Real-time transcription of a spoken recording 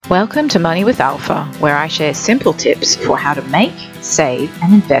Welcome to Money with Alpha, where I share simple tips for how to make, save,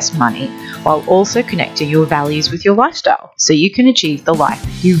 and invest money while also connecting your values with your lifestyle so you can achieve the life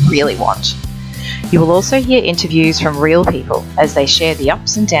you really want. You will also hear interviews from real people as they share the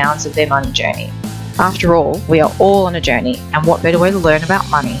ups and downs of their money journey. After all, we are all on a journey, and what better way to learn about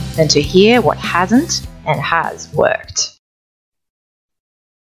money than to hear what hasn't and has worked.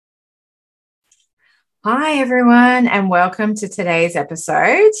 Hi everyone, and welcome to today's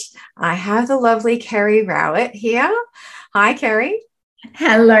episode. I have the lovely Kerry Rowett here. Hi Kerry.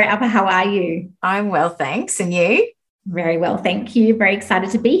 Hello Alpha, how are you? I'm well, thanks. And you? Very well, thank you. Very excited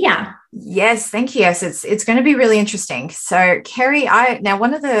to be here. Yes, thank you. Yes, it's going to be really interesting. So, Kerry, now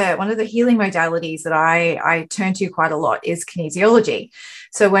one of the healing modalities that I turn to quite a lot is kinesiology.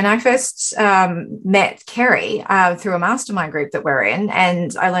 So, when I first met Kerry through a mastermind group that we're in,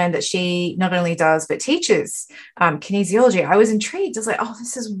 and I learned that she not only does but teaches kinesiology, I was intrigued. I was like, oh,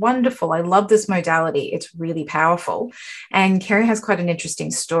 this is wonderful. I love this modality. It's really powerful. And Kerry has quite an interesting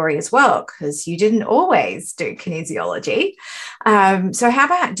story as well, because you didn't always do kinesiology. So,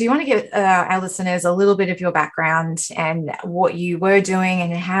 do you want to give our listeners a little bit of your background and what you were doing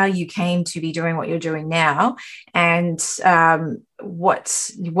and how you came to be doing what you're doing now, and what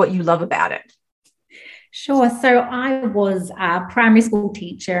you love about it? Sure. So I was a primary school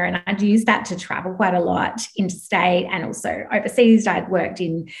teacher, and I'd used that to travel quite a lot interstate and also overseas. I'd worked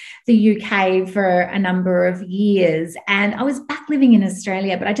in the UK for a number of years, and I was back living in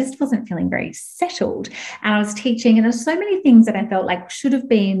Australia, but I just wasn't feeling very settled. And I was teaching, and there's so many things that I felt like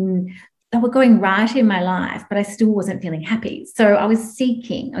they were going right in my life, but I still wasn't feeling happy. So I was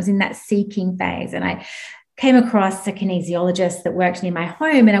in that seeking phase, and I came across a kinesiologist that worked near my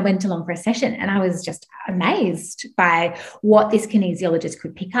home, and I went along for a session, and I was just amazed by what this kinesiologist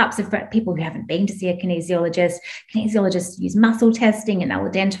could pick up. So for people who haven't been to see a kinesiologists use muscle testing, and they'll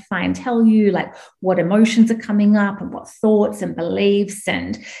identify and tell you like what emotions are coming up and what thoughts and beliefs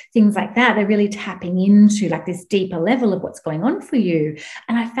and things like that. They're really tapping into like this deeper level of what's going on for you.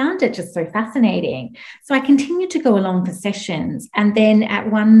 And I found it just so fascinating. So I continued to go along for sessions, and then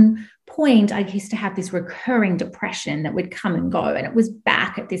at one point, I used to have this recurring depression that would come and go, and it was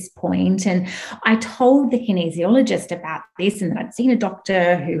back at this point. And I told the kinesiologist about this, and that I'd seen a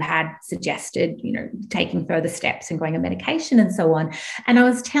doctor who had suggested, taking further steps and going on medication and so on. And I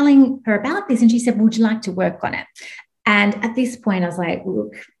was telling her about this, and she said, would you like to work on it? And at this point, I was like,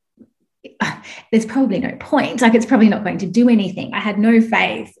 look, there's probably no point. Like, it's probably not going to do anything. I had no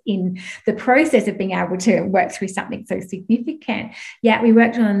faith in the process of being able to work through something so significant. Yeah, we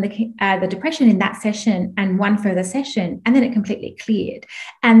worked on the depression in that session and one further session, and then it completely cleared.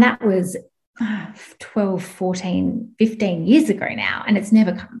 And that was 12, 14, 15 years ago now, and it's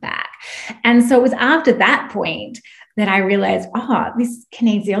never come back. And so it was after that point that I realized, this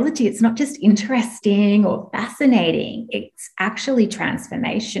kinesiology, it's not just interesting or fascinating, it's actually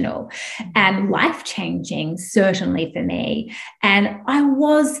transformational and life-changing, certainly for me. And I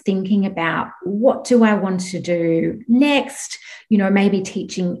was thinking about, what do I want to do next? Maybe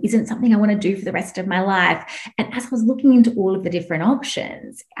teaching isn't something I want to do for the rest of my life. And as I was looking into all of the different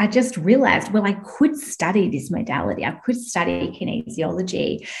options, I just realized, well, I could study this modality. I could study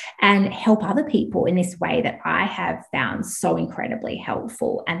kinesiology and help other people in this way that I have found so incredibly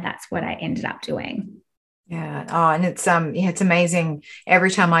helpful. And that's what I ended up doing. Yeah. Oh, and it's amazing.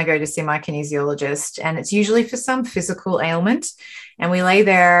 Every time I go to see my kinesiologist, and it's usually for some physical ailment, and we lay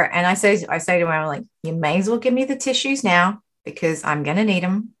there, and I say to him, I'm like, you may as well give me the tissues now, because I'm going to need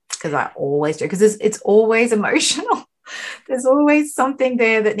them, because I always do, because it's always emotional. There's always something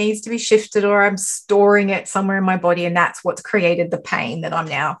there that needs to be shifted, or I'm storing it somewhere in my body, and that's what's created the pain that I'm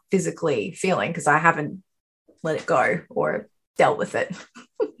now physically feeling, because I haven't let it go or dealt with it.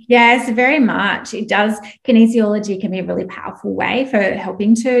 Yes, very much. It does. Kinesiology can be a really powerful way for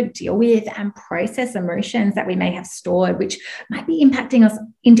helping to deal with and process emotions that we may have stored, which might be impacting us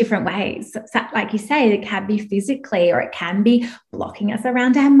in different ways. So, like you say, it can be physically, or it can be blocking us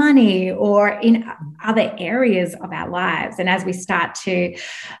around our money or in other areas of our lives. And as we start to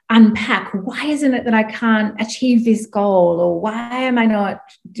unpack, why isn't it that I can't achieve this goal, or why am I not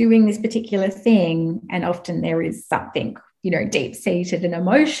doing this particular thing? And often there is something deep-seated and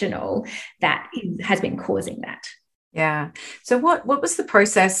emotional that has been causing that. Yeah. So what was the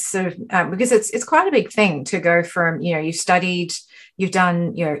process of, because it's quite a big thing to go from, you've studied, you've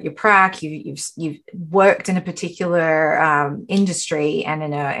done your prac, you've worked in a particular industry and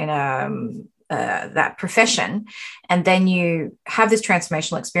in that profession, and then you have this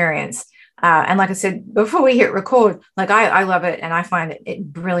transformational experience. And like I said before we hit record, like I love it and I find it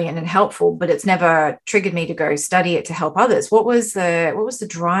brilliant and helpful, but it's never triggered me to go study it to help others. What was the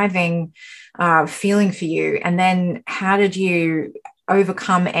driving feeling for you? And then how did you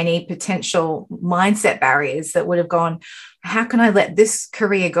overcome any potential mindset barriers that would have gone, how can I let this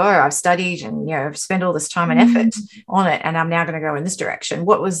career go? I've studied and, you know, I've spent all this time and effort on it, and I'm now going to go in this direction.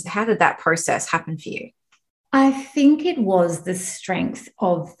 How did that process happen for you? I think it was the strength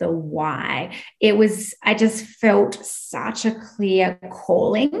of the why. I just felt such a clear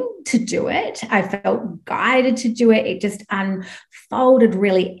calling to do it. I felt guided to do it. It just unfolded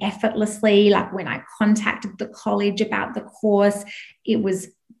really effortlessly. Like when I contacted the college about the course, it was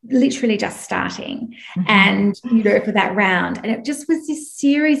literally just starting and, you know, for that round. And it just was this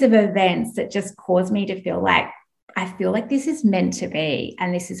series of events that just caused me to feel like, I feel like this is meant to be,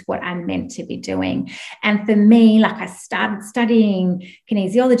 and this is what I'm meant to be doing. And for me, like I started studying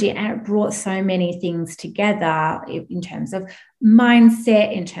kinesiology and it brought so many things together in terms of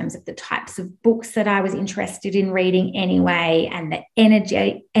mindset, in terms of the types of books that I was interested in reading anyway, and the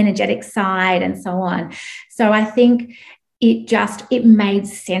energetic side and so on. So I think it made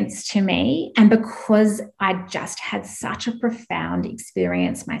sense to me. And because I just had such a profound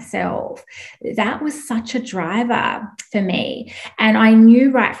experience myself, that was such a driver for me. And I knew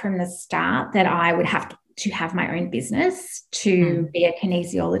right from the start that I would have to have my own business to be a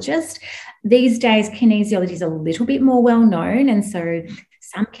kinesiologist. These days, kinesiology is a little bit more well known. And so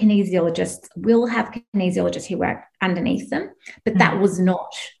some kinesiologists will have kinesiologists who work underneath them, but that was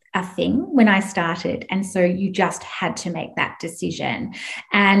not a thing when I started. And so you just had to make that decision.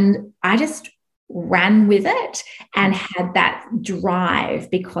 And I just ran with it and had that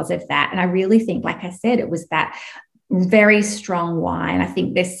drive because of that. And I really think, like I said, it was that very strong why. And I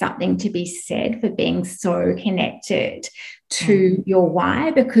think there's something to be said for being so connected to your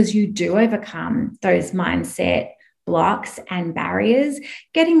why, because you do overcome those mindset blocks and barriers.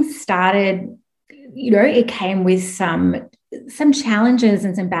 Getting started, you know, it came with some challenges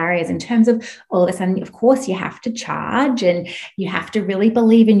and some barriers in terms of all of a sudden, of course, you have to charge and you have to really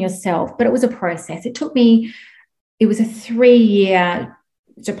believe in yourself. But it was a process. It was a 3-year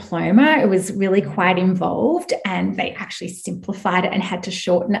diploma. It was really quite involved, and they actually simplified it and had to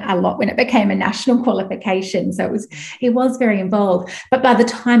shorten it a lot when it became a national qualification. So it was very involved. But by the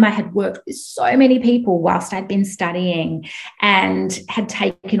time I had worked with so many people whilst I'd been studying and had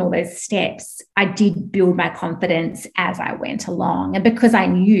taken all those steps, I did build my confidence as I went along. And because I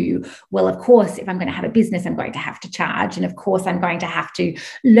knew, well, of course, if I'm going to have a business, I'm going to have to charge. And of course, I'm going to have to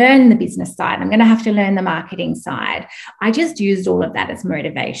learn the business side. I'm going to have to learn the marketing side. I just used all of that as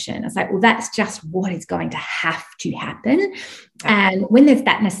motivation. I was like, well, that's just what is going to have to happen. And when there's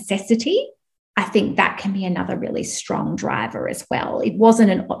that necessity, I think that can be another really strong driver as well. It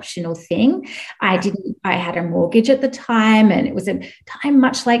wasn't an optional thing. I had a mortgage at the time, and it was a time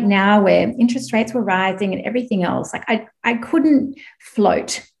much like now where interest rates were rising and everything else. Like I couldn't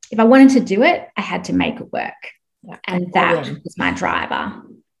float. If I wanted to do it, I had to make it work. And that was my driver.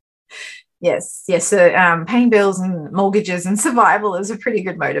 Yes. So paying bills and mortgages and survival is a pretty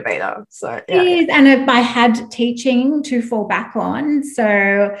good motivator. So it is. And if I had teaching to fall back on,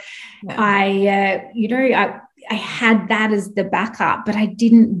 so I had that as the backup, but I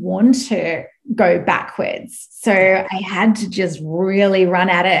didn't want to go backwards. So I had to just really run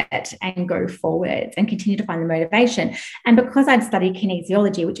at it and go forward and continue to find the motivation. And because I'd studied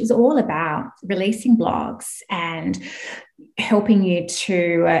kinesiology, which is all about releasing blocks and helping you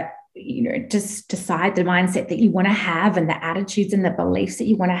to just decide the mindset that you want to have and the attitudes and the beliefs that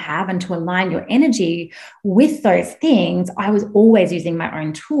you want to have, and to align your energy with those things, I was always using my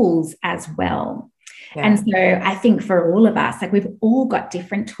own tools as well. And so I think for all of us, like we've all got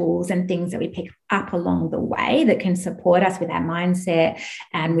different tools and things that we pick up along the way that can support us with our mindset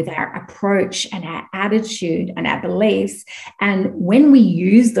and with our approach and our attitude and our beliefs. And when we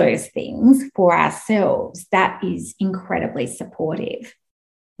use those things for ourselves, that is incredibly supportive.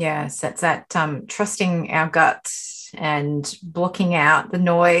 Yes, that's that trusting our gut and blocking out the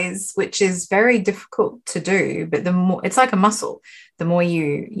noise, which is very difficult to do. But the more, it's like a muscle. The more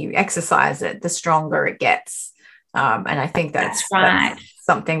you exercise it, the stronger it gets. And I think that's right. That's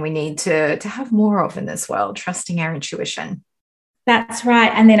something we need to have more of in this world, trusting our intuition. That's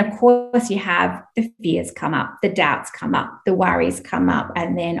right. And then, of course, you have the fears come up, the doubts come up, the worries come up.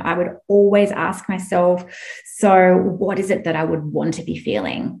 And then I would always ask myself, so what is it that I would want to be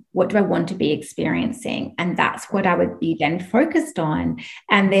feeling? What do I want to be experiencing? And that's what I would be then focused on,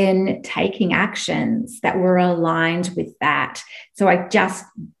 and then taking actions that were aligned with that. So I just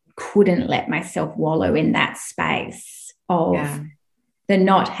couldn't let myself wallow in that space of the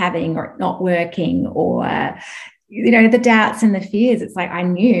not having or not working, or the doubts and the fears. It's like I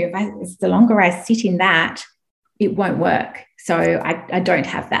knew the longer I sit in that, it won't work. So I don't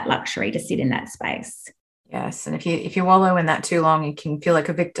have that luxury to sit in that space. Yes. And if you wallow in that too long, you can feel like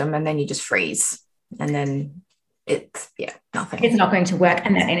a victim, and then you just freeze, and then it's nothing. It's not going to work.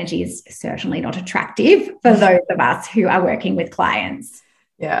 And that energy is certainly not attractive for those of us who are working with clients.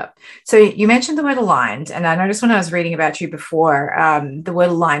 Yeah. So you mentioned the word aligned, and I noticed when I was reading about you before, the word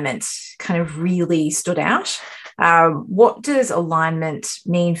alignment kind of really stood out. What does alignment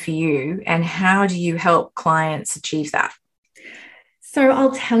mean for you, and how do you help clients achieve that? So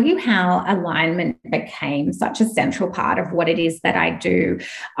I'll tell you how alignment became such a central part of what it is that I do.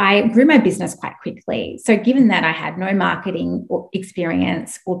 I grew my business quite quickly. So given that I had no marketing or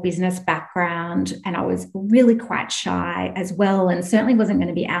experience or business background, and I was really quite shy as well, and certainly wasn't going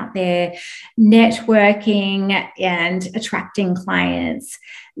to be out there networking and attracting clients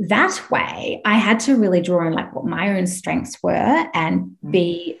that way, I had to really draw on like what my own strengths were and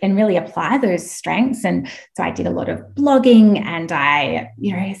really apply those strengths. And so I did a lot of blogging, and I,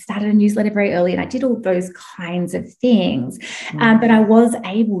 started a newsletter very early, and I did all those kinds of things. But I was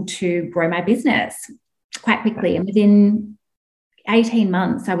able to grow my business quite quickly. And within 18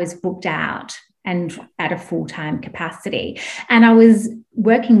 months, I was booked out and at a full-time capacity. And I was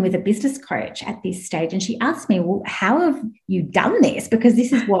working with a business coach at this stage, and she asked me, well, how have you done this? Because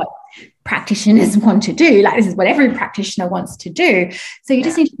this is what practitioners want to do. Like, this is what every practitioner wants to do. So you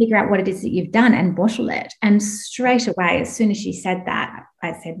just need to figure out what it is that you've done and bottle it. And straight away, as soon as she said that,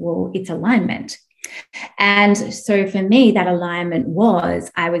 I said, well, it's alignment. And so for me, that alignment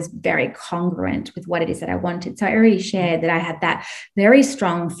was, I was very congruent with what it is that I wanted. So I already shared that I had that very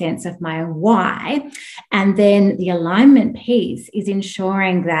strong sense of my why. And then the alignment piece is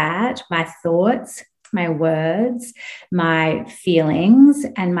ensuring that my thoughts, my words, my feelings,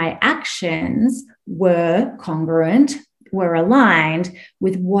 and my actions were congruent, were aligned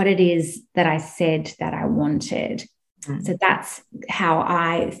with what it is that I said that I wanted. So that's how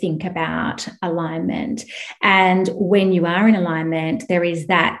I think about alignment. And when you are in alignment, there is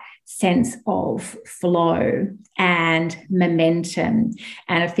that sense of flow and momentum,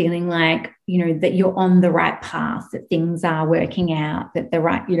 and a feeling like, that you're on the right path, that things are working out, that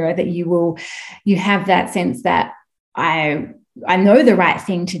that you have that sense that I know the right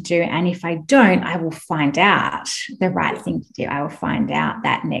thing to do. And if I don't, I will find out the right thing to do. I will find out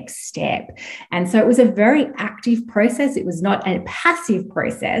that next step. And so it was a very active process. It was not a passive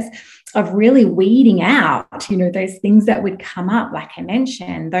process of really weeding out, those things that would come up, like I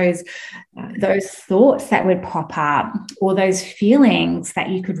mentioned, those thoughts that would pop up, or those feelings that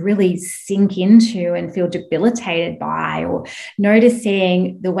you could really sink into and feel debilitated by, or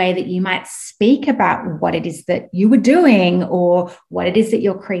noticing the way that you might speak about what it is that you were doing or what it is that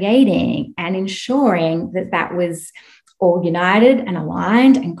you're creating, and ensuring that that was all united and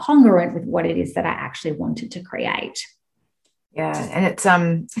aligned and congruent with what it is that I actually wanted to create. Yeah, and it's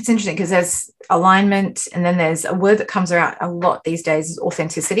interesting because there's alignment, and then there's a word that comes around a lot these days is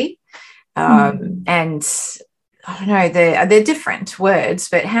authenticity. And I don't know, they're different words,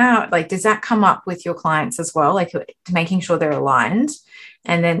 but how, like, does that come up with your clients as well? Like, making sure they're aligned,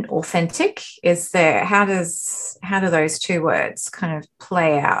 and then authentic how do those two words kind of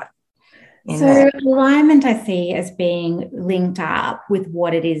play out? So alignment I see as being linked up with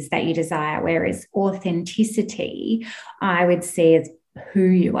what it is that you desire, whereas authenticity I would see as who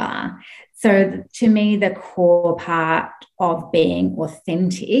you are. So to me, the core part of being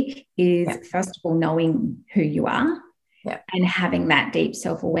authentic is, first of all, knowing who you are. And having that deep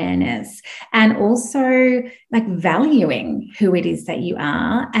self-awareness, and also like valuing who it is that you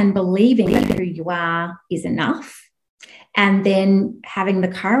are, and believing that who you are is enough. And then having the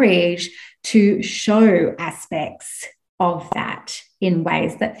courage to show aspects of that in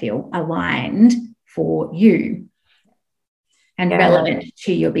ways that feel aligned for you and relevant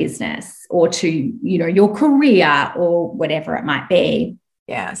to your business, or to, your career, or whatever it might be.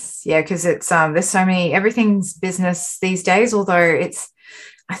 Yes. Yeah. Because it's, there's so many, everything's business these days, although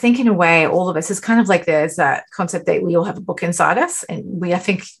I think in a way, all of us is kind of like, there's that concept that we all have a book inside us, and I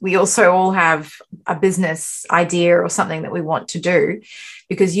think we also all have a business idea or something that we want to do,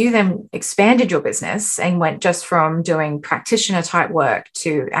 because you then expanded your business and went just from doing practitioner type work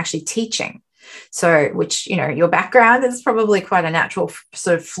to actually teaching. So, which, your background is probably quite a natural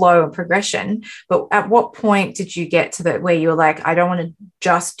sort of flow and progression. But at what point did you get to where you were like, I don't want to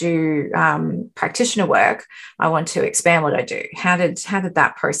just do practitioner work, I want to expand what I do? How did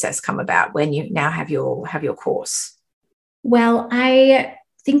that process come about when you now have your course? Well, I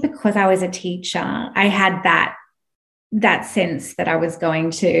think because I was a teacher, I had that that sense that I was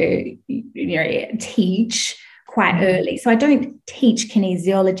going to, teach quite early. So I don't teach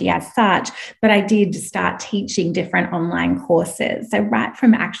kinesiology as such, but I did start teaching different online courses. So right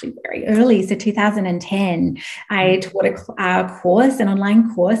from actually very early, so 2010, I taught a course, an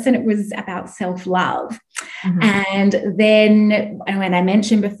online course, and it was about self-love. And then, and when I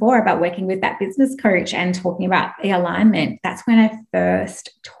mentioned before about working with that business coach and talking about the alignment, that's when I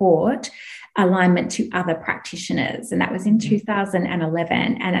first taught alignment to other practitioners. And that was in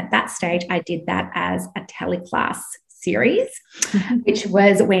 2011. And at that stage, I did that as a teleclass series, which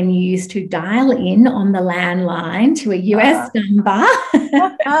was when you used to dial in on the landline to a US number.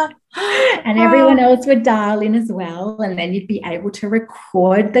 And everyone else would dial in as well. And then you'd be able to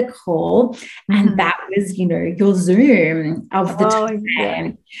record the call. And that was, your Zoom of the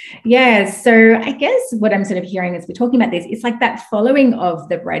time. Yeah. So I guess what I'm sort of hearing as we're talking about this, it's like that following of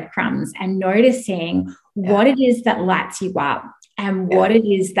the breadcrumbs and noticing what it is that lights you up and what it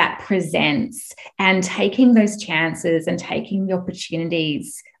is that presents, and taking those chances and taking the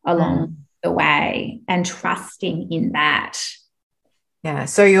opportunities along the way and trusting in that. Yeah.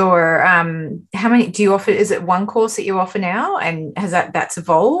 So you're, how many do you offer? Is it one course that you offer now? And has that's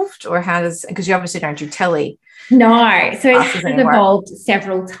evolved, or because you obviously don't do tele? No. So it has evolved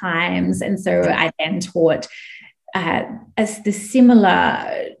several times. And so I then taught as the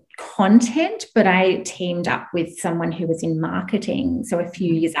similar content, but I teamed up with someone who was in marketing. So a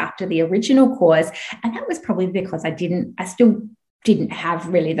few years after the original course. And that was probably because I still didn't have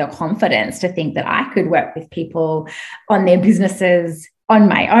really the confidence to think that I could work with people on their businesses on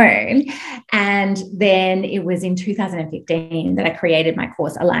my own. And then it was in 2015 that I created my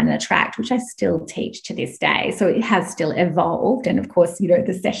course, Align and Attract, which I still teach to this day. So it has still evolved. And of course,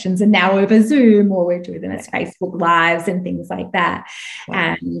 the sessions are now over Zoom, or we're doing them as Facebook Lives and things like that.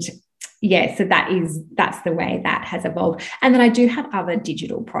 Wow. And so that's the way that has evolved. And then I do have other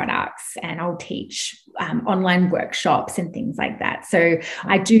digital products, and I'll teach online workshops and things like that. So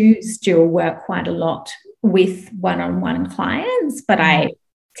I do still work quite a lot with one-on-one clients, but I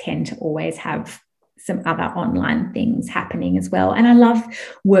tend to always have some other online things happening as well. And I love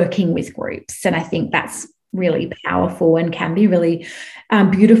working with groups. And I think that's really powerful and can be really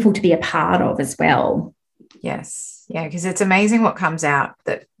beautiful to be a part of as well. Yes. Yeah, because it's amazing what comes out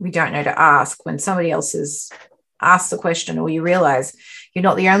that we don't know to ask when somebody else has asked the question, or you realize you're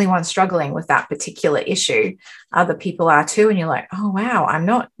not the only one struggling with that particular issue. Other people are too. And you're like, oh, wow, I'm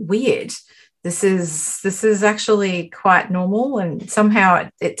not weird. This is actually quite normal. And somehow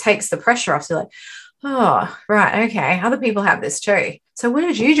it takes the pressure off. So like, oh, right. Okay. Other people have this too. So what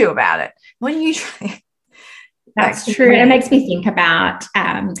did you do about it? What do you try? That's true. It makes me think about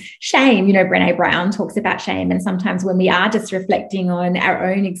shame. Brené Brown talks about shame. And sometimes when we are just reflecting on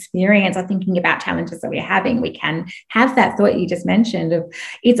our own experience or thinking about challenges that we're having, we can have that thought you just mentioned of,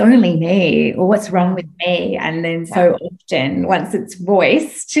 it's only me, or what's wrong with me? And then so often, once it's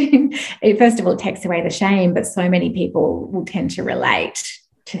voiced, it first of all takes away the shame, but so many people will tend to relate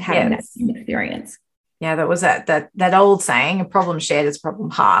to having that same experience. Yeah, that was that old saying, a problem shared is a problem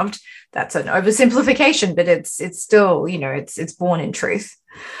halved. That's an oversimplification, but it's still, it's born in truth.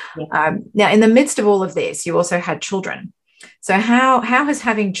 Yeah. Now, in the midst of all of this, you also had children. So how has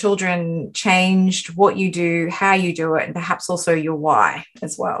having children changed what you do, how you do it, and perhaps also your why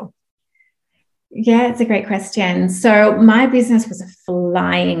as well? Yeah, it's a great question. So my business was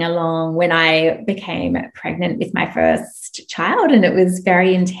flying along when I became pregnant with my first child, and it was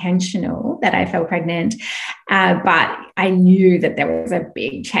very intentional that I fell pregnant. But I knew that there was a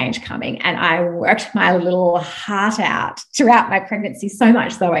big change coming, and I worked my little heart out throughout my pregnancy, so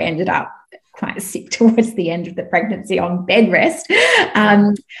much so I ended up quite sick towards the end of the pregnancy on bed rest.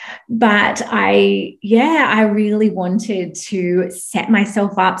 But I really wanted to set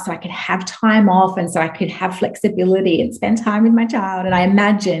myself up so I could have time off, and so I could have flexibility and spend time with my child. And I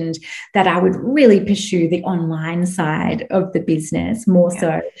imagined that I would really pursue the online side of the business more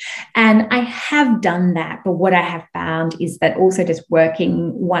so. And I have done that. But what I have found is that also just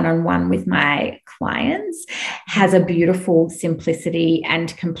working one-on-one with my clients has a beautiful simplicity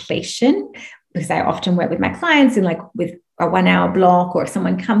and completion, because I often work with my clients in with a 1 hour block, or if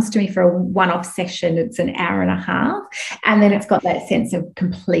someone comes to me for a one-off session, it's an hour and a half. And then it's got that sense of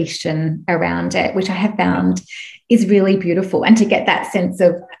completion around it, which I have found is really beautiful. And to get that sense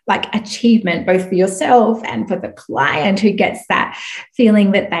of achievement, both for yourself and for the client, who gets that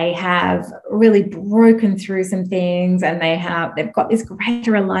feeling that they have really broken through some things, and they've got this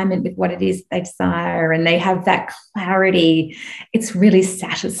greater alignment with what it is they desire, and they have that clarity. It's really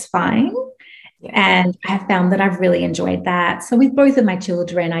satisfying. Yeah. And I have found that I've really enjoyed that. So with both of my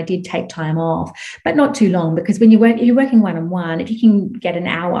children, I did take time off, but not too long, because when you're working one-on-one, if you can get an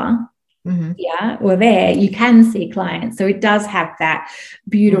hour, yeah, or there, you can see clients. So it does have that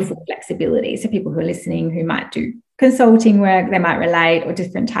beautiful flexibility. So people who are listening who might do consulting work, they might relate, or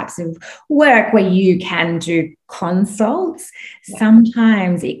different types of work where you can do consults. Yeah.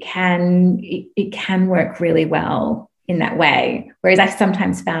 Sometimes it can work really well in that way. Whereas I've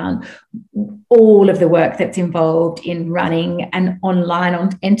sometimes found all of the work that's involved in running an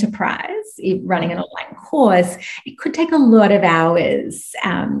online enterprise, running an online course, it could take a lot of hours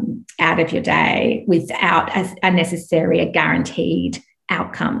out of your day without a necessary, a guaranteed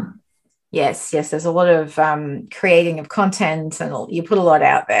outcome. Yes, there's a lot of creating of content, and you put a lot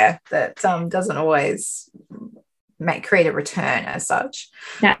out there that doesn't always create a return as such.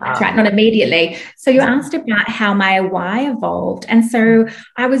 That's right, not immediately. So you asked about how my why evolved. And so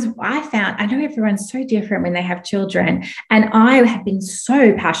I know everyone's so different when they have children. And I have been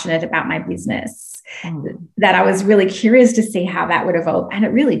so passionate about my business that I was really curious to see how that would evolve. And it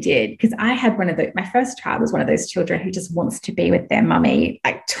really did, because I had my first child was one of those children who just wants to be with their mummy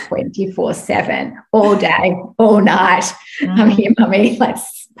like 24/7, all day, all night. I'm here, mummy,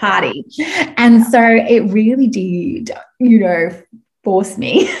 let's party. And so it really did, force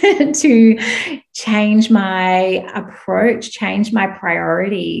me to change my approach, change my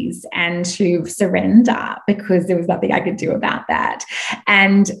priorities, and to surrender, because there was nothing I could do about that.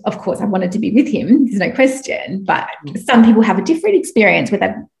 And of course, I wanted to be with him, there's no question, but some people have a different experience where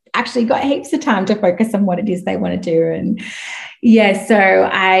they've actually got heaps of time to focus on what it is they want to do. And so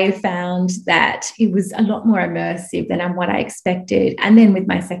I found that it was a lot more immersive than what I expected. And then with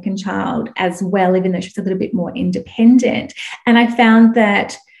my second child as well, even though she was a little bit more independent. And I found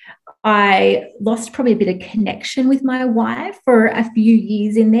that I lost probably a bit of connection with my wife for a few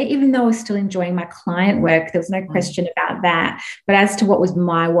years in there, even though I was still enjoying my client work. There was no question about that. But as to what was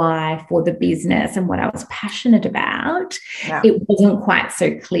my why for the business and what I was passionate about, it wasn't quite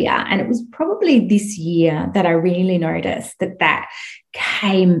so clear. And it was probably this year that I really noticed that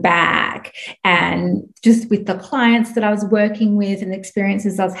came back, and just with the clients that I was working with and the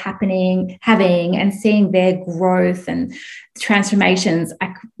experiences I was having and seeing their growth and transformations,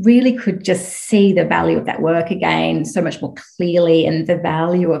 I really could just see the value of that work again so much more clearly, and the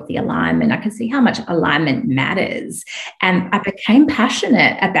value of the alignment. I could see how much alignment matters, and I became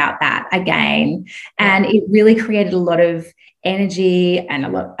passionate about that again, and it really created a lot of energy and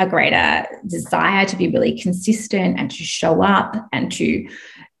a greater desire to be really consistent and to show up and to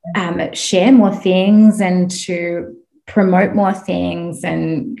share more things and to promote more things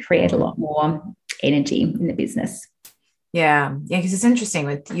and create a lot more energy in the business. Yeah, because it's interesting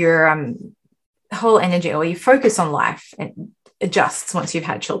with your whole energy, or you focus on life and adjusts once you've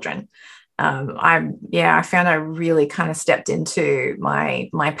had children. I found I really kind of stepped into my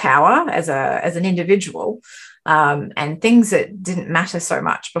power as an individual. And things that didn't matter so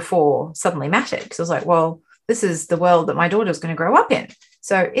much before suddenly mattered, because I was like, well, this is the world that my daughter's going to grow up in,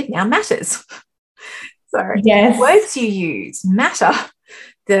 so it now matters. So the words you use matter,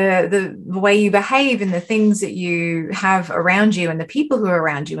 the way you behave and the things that you have around you and the people who are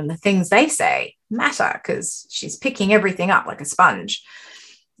around you and the things they say matter, because she's picking everything up like a sponge.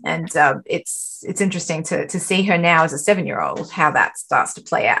 And it's interesting to see her now as a 7-year-old, how that starts to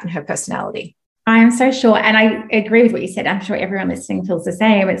play out in her personality. I am so sure. And I agree with what you said. I'm sure everyone listening feels the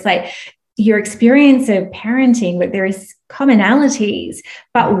same. It's like your experience of parenting, but there is commonalities,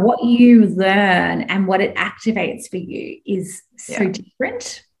 but what you learn and what it activates for you is so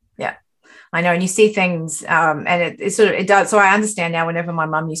different. Yeah, I know. And you see things and it does. So I understand now, whenever my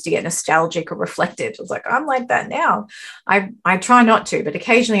mum used to get nostalgic or reflective, I was like, I'm like that now. I try not to, but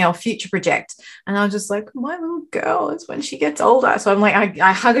occasionally I'll future project, and I'm just like, my little girl is when she gets older. So I'm like,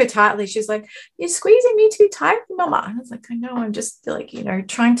 I hug her tightly. She's like, you're squeezing me too tight, mama. And I was like, I know, I'm just like,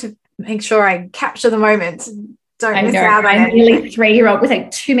 trying to make sure I capture the moment. Don't miss out on it. My nearly 3-year-old was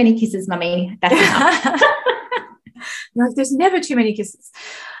like, too many kisses, mummy. That's enough. Like, there's never too many kisses.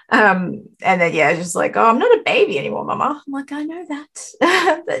 And then just like, oh, I'm not a baby anymore, mama. I'm like, I know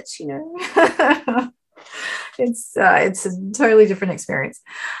that. But it's a totally different experience.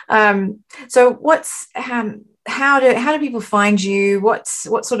 So how do people find you? What's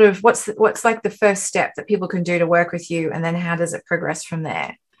like the first step that people can do to work with you, and then how does it progress from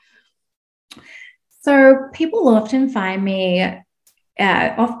there? So people often find me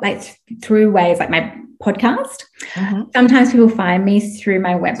through ways like my podcast. Sometimes people find me through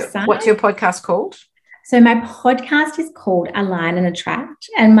my website. So what's your podcast called? So my podcast is called Align and Attract,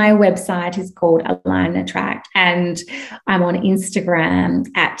 and my website is called Align and Attract, and I'm on Instagram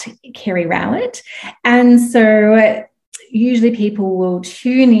at Kerry Rowett. And so usually people will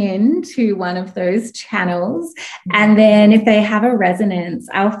tune in to one of those channels, and then if they have a resonance,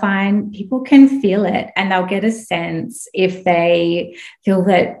 I'll find people can feel it, and they'll get a sense if they feel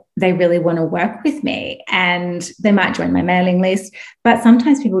that they really want to work with me, and they might join my mailing list. But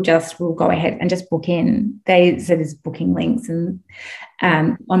sometimes people just will go ahead and just book in. So there's booking links and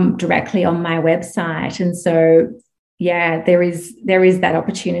directly on my website, and so yeah, there is that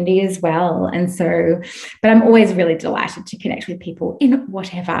opportunity as well. And so, but I'm always really delighted to connect with people in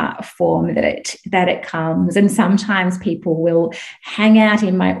whatever form that it comes. And sometimes people will hang out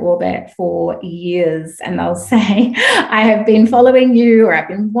in my orbit for years, and they'll say, I have been following you, or I've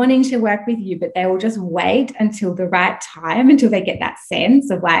been wanting to work with you, but they will just wait until the right time, until they get that sense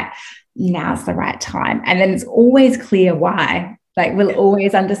of like, now's the right time. And then it's always clear why. Like, we'll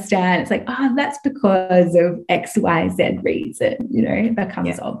always understand. It's like, oh, that's because of X, Y, Z reason. It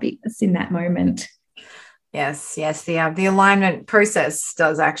becomes obvious in that moment. Yes. The alignment process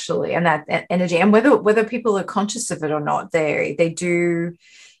does actually, and that energy, and whether people are conscious of it or not, they do.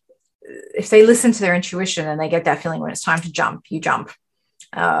 If they listen to their intuition and they get that feeling when it's time to jump, you jump.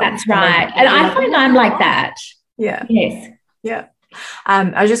 That's right. And I find I'm like that. Yeah. Yes. Yeah.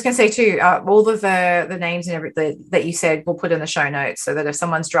 I was just going to say too, all of the names and everything that you said, we'll put in the show notes so that if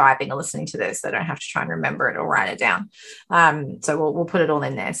someone's driving or listening to this, they don't have to try and remember it or write it down. So we'll put it all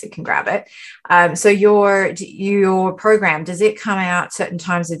in there so you can grab it. So your program, does it come out certain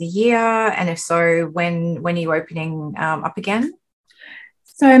times of the year? And if so, when are you opening up again?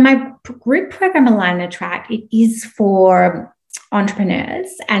 So my group program, Align and Attract, it is for entrepreneurs,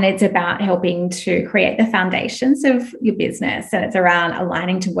 and it's about helping to create the foundations of your business. And it's around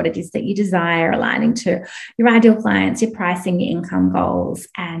aligning to what it is that you desire, aligning to your ideal clients, your pricing, your income goals,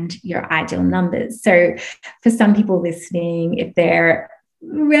 and your ideal numbers. So for some people listening, if they're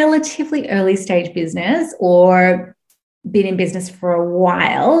relatively early stage business or been in business for a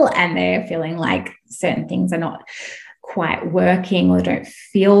while and they're feeling like certain things are not quite working or don't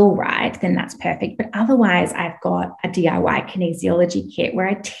feel right, then that's perfect. But otherwise, I've got a DIY kinesiology kit where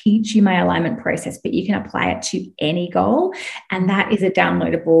I teach you my alignment process, but you can apply it to any goal. And that is a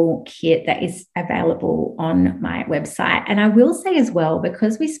downloadable kit that is available on my website. And I will say as well,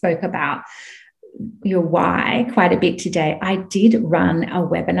 because we spoke about your why quite a bit today, I did run a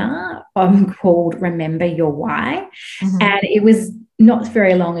webinar called Remember Your Why. And it was not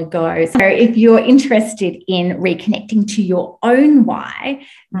very long ago. So if you're interested in reconnecting to your own why,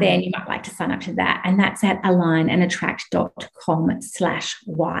 then you might like to sign up to that. And that's at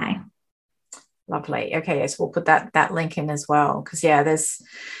alignandattract.com/why. Lovely. Okay. Yes, we'll put that link in as well. Because there's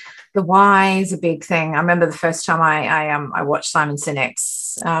the why is a big thing. I remember the first time I watched Simon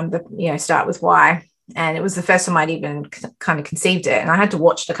Sinek's Start With Why. And it was the first time I'd even kind of conceived it. And I had to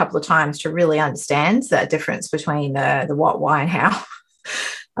watch it a couple of times to really understand that difference between the what, why, and how.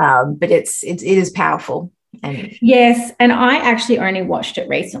 But it is powerful. And yes. And I actually only watched it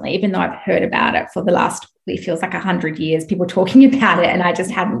recently, even though I've heard about it for the last, it feels like 100 years, people talking about it, and I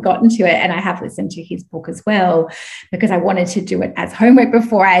just hadn't gotten to it. And I have listened to his book as well, because I wanted to do it as homework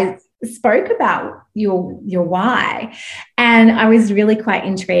before I spoke about your why. And I was really quite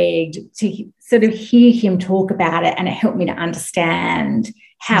intrigued to sort of hear him talk about it, and it helped me to understand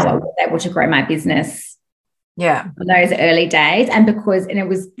how I was able to grow my business in those early days. And that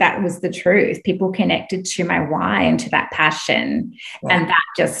was the truth. People connected to my why and to that passion, and that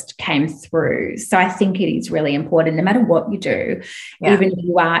just came through. So I think it is really important, no matter what you do, even if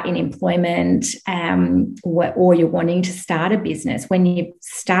you are in employment or you're wanting to start a business, when you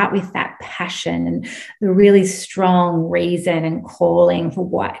start with that passion and the really strong reason and calling for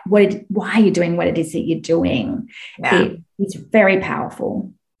why you're doing what it is that you're doing, it's very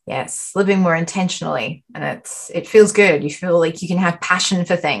powerful. Yes, living more intentionally, and it feels good. You feel like you can have passion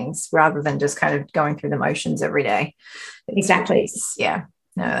for things rather than just kind of going through the motions every day. Exactly. No,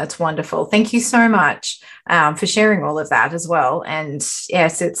 that's wonderful. Thank you so much for sharing all of that as well. And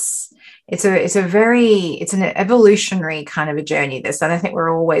yes, it's an evolutionary kind of a journey. This, and I think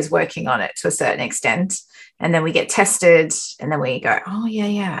we're always working on it to a certain extent. And then we get tested, and then we go, oh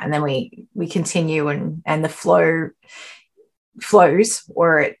yeah, and then we continue, and the flows,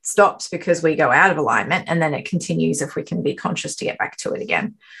 or it stops because we go out of alignment, and then it continues if we can be conscious to get back to it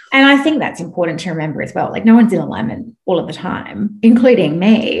again. And I think that's important to remember as well. Like, no one's in alignment all of the time, including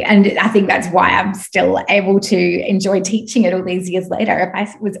me. And I think that's why I'm still able to enjoy teaching it all these years later. If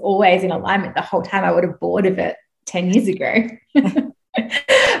I was always in alignment the whole time, I would have bored of it 10 years ago.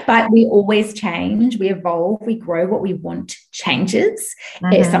 But we always change, we evolve, we grow. What we want changes.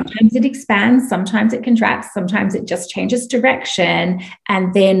 Mm-hmm. Sometimes it expands, sometimes it contracts, sometimes it just changes direction.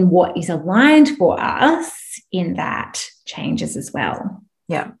 And then what is aligned for us in that changes as well.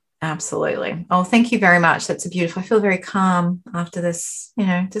 Yeah, absolutely. Oh, thank you very much. That's a beautiful, I feel very calm after this,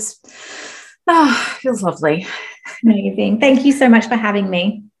 just feels lovely. Amazing. Thank you so much for having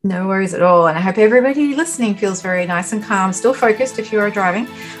me. No worries at all. And I hope everybody listening feels very nice and calm, still focused if you are driving.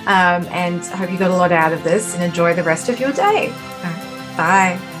 And I hope you got a lot out of this and enjoy the rest of your day.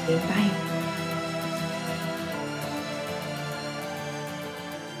 Bye. Bye.